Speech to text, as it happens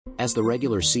As the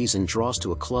regular season draws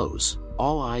to a close,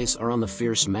 all eyes are on the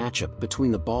fierce matchup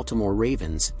between the Baltimore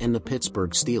Ravens and the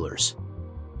Pittsburgh Steelers.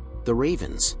 The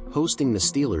Ravens, hosting the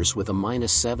Steelers with a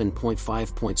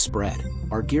 -7.5-point spread,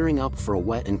 are gearing up for a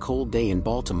wet and cold day in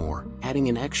Baltimore, adding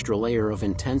an extra layer of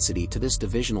intensity to this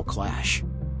divisional clash.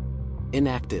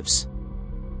 Inactives.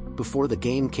 Before the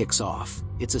game kicks off,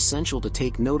 it's essential to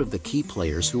take note of the key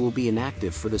players who will be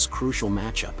inactive for this crucial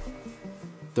matchup.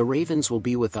 The Ravens will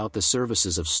be without the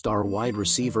services of star wide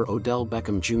receiver Odell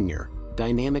Beckham Jr.,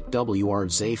 dynamic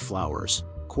Zay Flowers,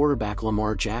 quarterback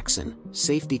Lamar Jackson,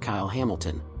 safety Kyle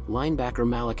Hamilton, linebacker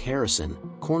Malik Harrison,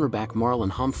 cornerback Marlon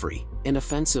Humphrey, and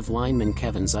offensive lineman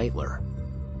Kevin Zeitler.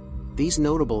 These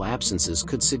notable absences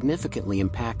could significantly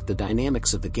impact the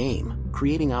dynamics of the game,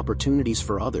 creating opportunities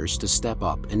for others to step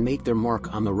up and make their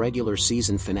mark on the regular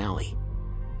season finale.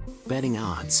 Betting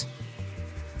odds.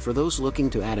 For those looking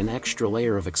to add an extra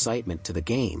layer of excitement to the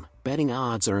game, betting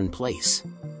odds are in place.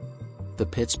 The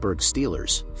Pittsburgh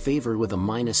Steelers, favored with a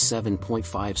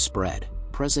 -7.5 spread,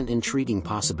 present intriguing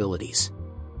possibilities.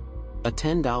 A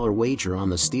 $10 wager on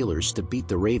the Steelers to beat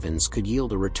the Ravens could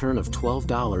yield a return of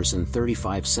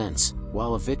 $12.35,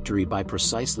 while a victory by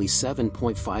precisely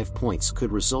 7.5 points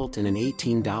could result in an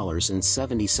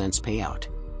 $18.70 payout.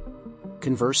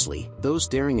 Conversely, those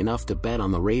daring enough to bet on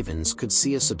the Ravens could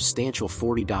see a substantial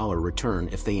 $40 return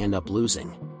if they end up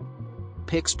losing.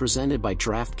 Picks presented by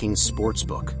DraftKings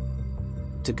Sportsbook.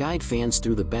 To guide fans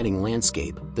through the betting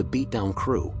landscape, the Beatdown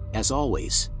crew, as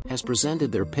always, has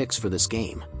presented their picks for this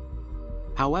game.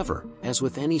 However, as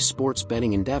with any sports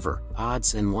betting endeavor,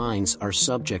 odds and lines are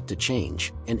subject to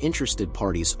change, and interested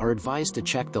parties are advised to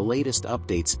check the latest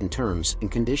updates and terms and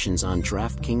conditions on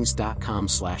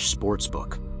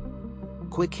DraftKings.com/sportsbook.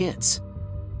 Quick hits.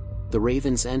 The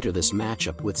Ravens enter this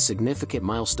matchup with significant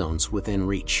milestones within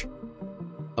reach.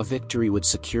 A victory would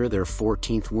secure their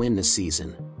 14th win this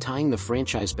season, tying the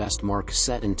franchise best mark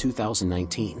set in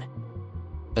 2019.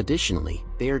 Additionally,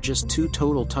 they are just 2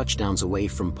 total touchdowns away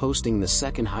from posting the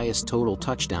second highest total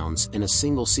touchdowns in a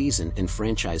single season in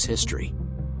franchise history.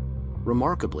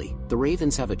 Remarkably, the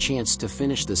Ravens have a chance to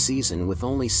finish the season with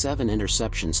only 7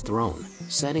 interceptions thrown,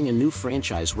 setting a new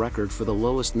franchise record for the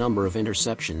lowest number of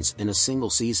interceptions in a single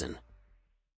season.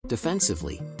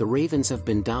 Defensively, the Ravens have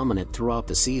been dominant throughout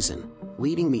the season,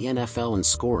 leading the NFL in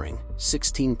scoring,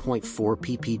 16.4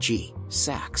 PPG,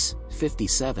 sacks,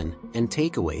 57, and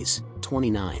takeaways,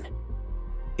 29.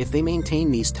 If they maintain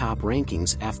these top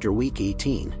rankings after Week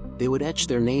 18, they would etch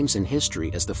their names in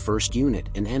history as the first unit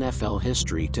in NFL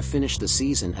history to finish the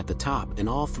season at the top in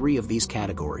all 3 of these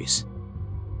categories.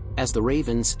 As the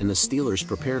Ravens and the Steelers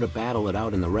prepare to battle it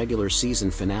out in the regular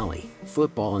season finale,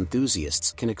 football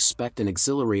enthusiasts can expect an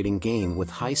exhilarating game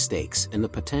with high stakes and the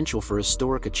potential for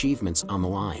historic achievements on the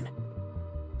line.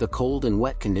 The cold and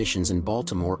wet conditions in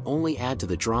Baltimore only add to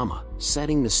the drama,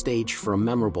 setting the stage for a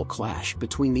memorable clash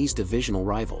between these divisional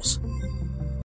rivals.